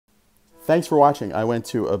Thanks for watching. I went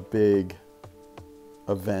to a big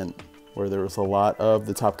event where there was a lot of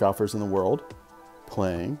the top golfers in the world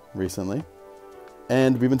playing recently.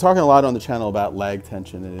 And we've been talking a lot on the channel about lag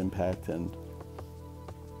tension and impact and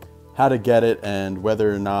how to get it and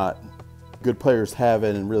whether or not good players have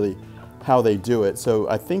it and really how they do it. So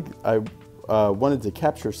I think I wanted to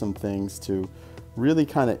capture some things to really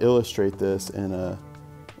kind of illustrate this in a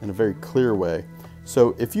very clear way.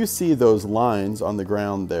 So if you see those lines on the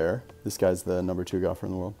ground there, this guy's the #2 golfer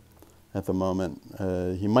in the world at the moment.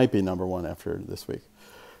 He might be #1 after this week.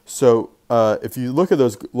 So if you look at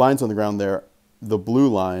those lines on the ground there, the blue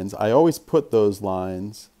lines, I always put those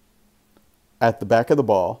lines at the back of the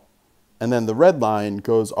ball, and then the red line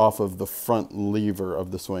goes off of the front lever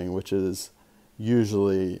of the swing, which is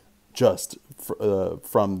usually just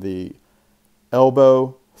from the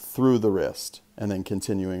elbow through the wrist and then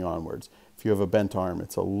continuing onwards. If you have a bent arm,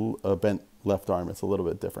 it's a bent left arm, it's a little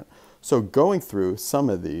bit different. So going through some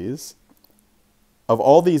of these, of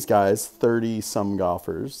all these guys, 30 some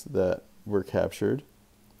golfers that were captured,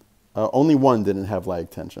 only one didn't have lag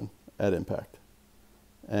tension at impact.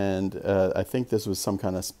 And I think this was some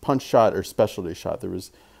kind of punch shot or specialty shot. There was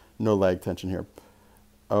no lag tension here,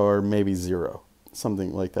 or maybe zero,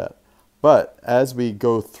 something like that. But as we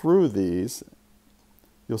go through these,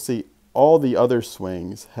 you'll see all the other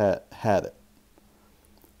swings had it.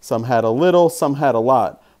 Some had a little, some had a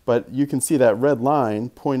lot, but you can see that red line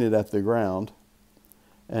pointed at the ground,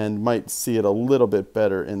 and might see it a little bit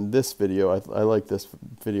better in this video. I like this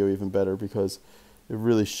video even better because it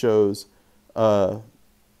really shows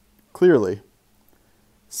clearly.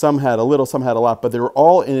 Some had a little, some had a lot, but they were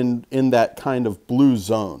all in that kind of blue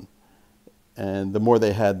zone. And the more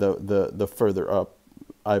they had, the further up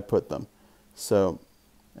I put them. So,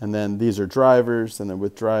 and then these are drivers, and then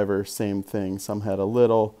with driver, same thing. Some had a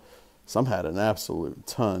little, some had an absolute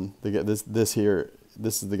ton. This here,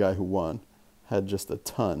 this is the guy who won, had just a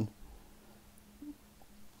ton.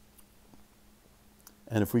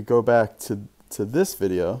 And if we go back to this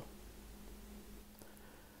video,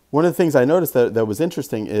 one of the things I noticed that was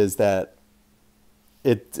interesting is that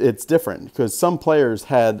it's different, because some players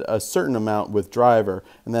had a certain amount with driver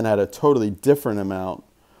and then had a totally different amount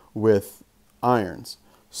with irons.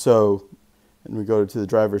 So, and we go to the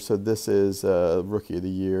driver. So this is Rookie of the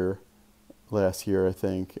Year last year, I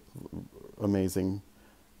think. Amazing.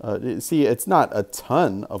 See, it's not a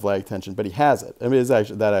ton of lag tension, but he has it. I mean,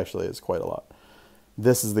 that actually is quite a lot.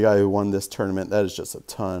 This is the guy who won this tournament. That is just a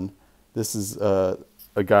ton. This is a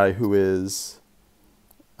guy who is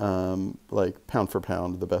like pound for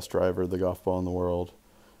pound the best driver of the golf ball in the world.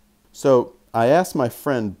 So I asked my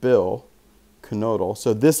friend Bill Knodel.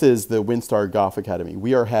 So this is the WinStar Golf Academy.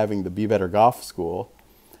 We are having the Be Better Golf School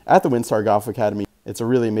at the WinStar Golf Academy. It's a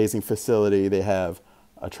really amazing facility. They have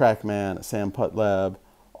a TrackMan, a Sand Putt Lab,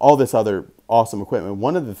 all this other awesome equipment.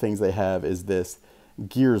 One of the things they have is this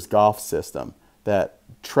Gears golf system that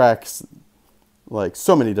tracks like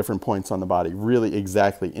so many different points on the body, really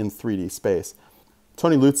exactly in 3D space.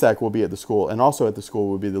 Tony Lutzak will be at the school, and also at the school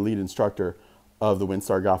will be the lead instructor of the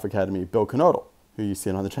WinStar Golf Academy, Bill Knodel, who you've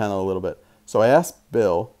seen on the channel a little bit. So I asked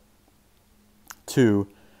Bill to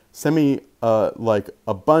send me like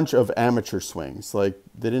a bunch of amateur swings. Like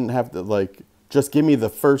they didn't have to just give me the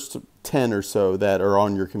first 10 or so that are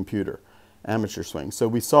on your computer, amateur swings. So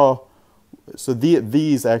we saw,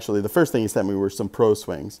 these actually, the first thing he sent me were some pro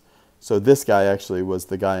swings. So this guy actually was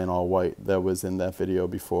the guy in all white that was in that video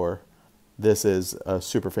before. This is a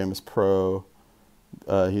super famous pro.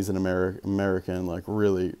 He's an American, like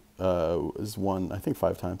really has won, I think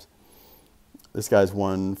 5 times. This guy's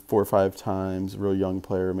won 4 or 5 times, real young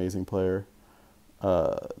player, amazing player.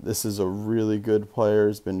 This is a really good player,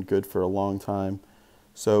 has been good for a long time.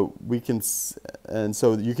 So we can, and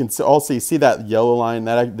so you can all see that yellow line.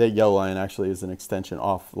 That yellow line actually is an extension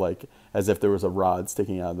off, like as if there was a rod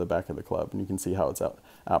sticking out of the back of the club, and you can see how it's out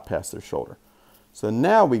past their shoulder. So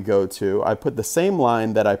now we go to, I put the same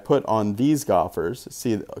line that I put on these golfers,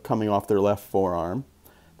 see coming off their left forearm,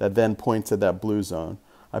 that then points at that blue zone.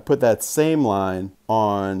 I put that same line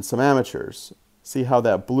on some amateurs. See how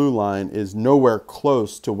that blue line is nowhere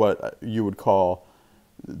close to what you would call,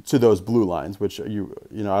 to those blue lines, which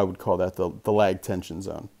I would call that the lag tension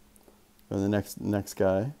zone. And the next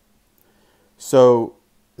guy. So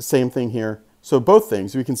same thing here. So both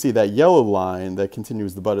things, we can see that yellow line that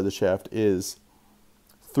continues the butt of the shaft is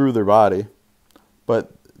through their body,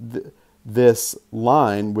 but this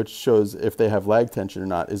line, which shows if they have lag tension or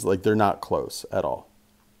not, is like they're not close at all.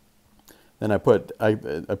 Then I put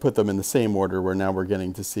them in the same order, where now we're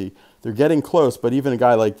getting to see they're getting close, but even a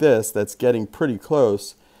guy like this that's getting pretty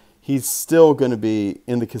close, he's still going to be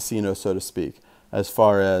in the casino, so to speak, as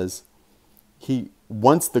far as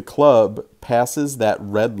once the club passes that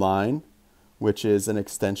red line, which is an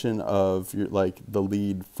extension of like the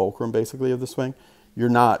lead fulcrum basically of the swing, you're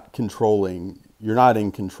not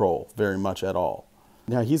in control very much at all.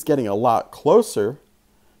 Now he's getting a lot closer,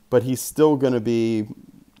 but he's still going to be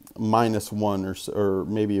 -1 or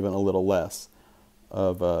maybe even a little less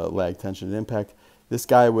of lag tension and impact. This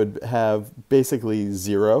guy would have basically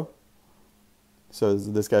 0. So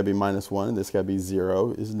this guy would be -1, and this guy would be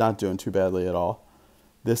 0. He's not doing too badly at all.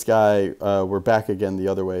 This guy, we're back again the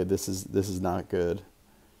other way. This is not good.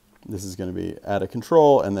 This is going to be out of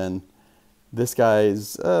control, and then this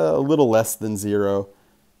guy's a little less than 0.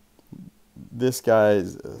 This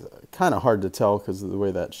guy's kind of hard to tell because of the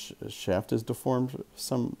way that shaft is deformed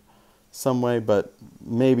some way, but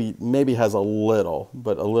maybe has a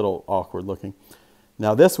little awkward looking.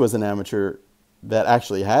 Now this was an amateur that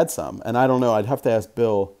actually had some, and I don't know. I'd have to ask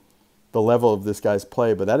Bill the level of this guy's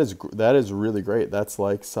play, but that is really great. That's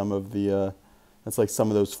like some of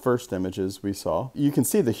those first images we saw. You can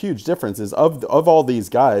see the huge differences of all these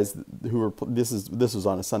guys who were. This was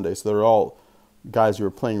on a Sunday, so they're all guys who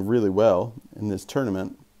were playing really well in this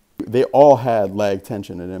tournament. They all had lag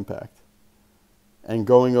tension and impact. And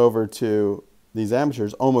going over to these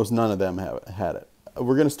amateurs, almost none of them had it.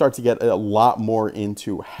 We're going to start to get a lot more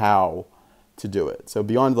into how to do it. So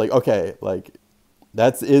beyond like, okay, like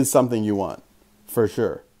that is something you want for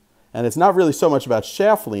sure. And it's not really so much about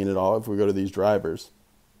shaft lean at all. If we go to these drivers,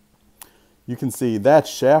 you can see that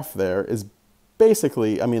shaft there is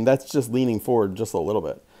basically, I mean, that's just leaning forward just a little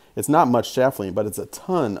bit. It's not much shaft lean, but it's a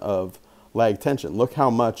ton of lag tension. Look how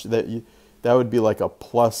much that would be like a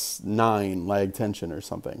 +9 lag tension or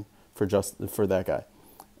something for that guy.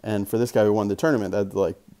 And for this guy who won the tournament, that's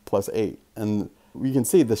like +8. And we can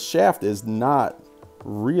see the shaft is not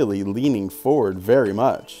really leaning forward very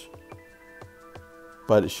much,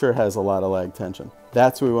 but it sure has a lot of lag tension.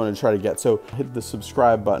 That's what we want to try to get. So hit the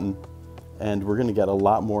subscribe button, and we're going to get a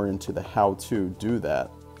lot more into the how to do that.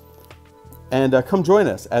 And come join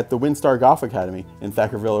us at the WinStar Golf Academy in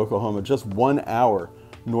Thackerville, Oklahoma, just 1 hour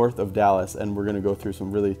north of Dallas. And we're going to go through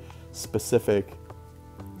some really specific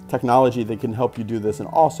technology that can help you do this, and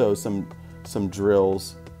also some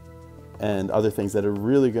drills and other things that are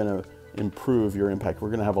really going to improve your impact. We're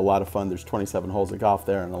going to have a lot of fun. There's 27 holes of golf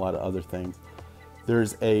there and a lot of other things.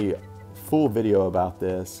 There's a full video about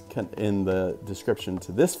this in the description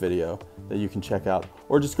to this video that you can check out,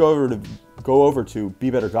 or just go over to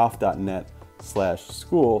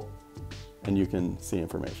bebettergolf.net/school and you can see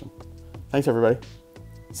information. Thanks everybody.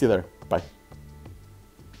 See you later. Bye.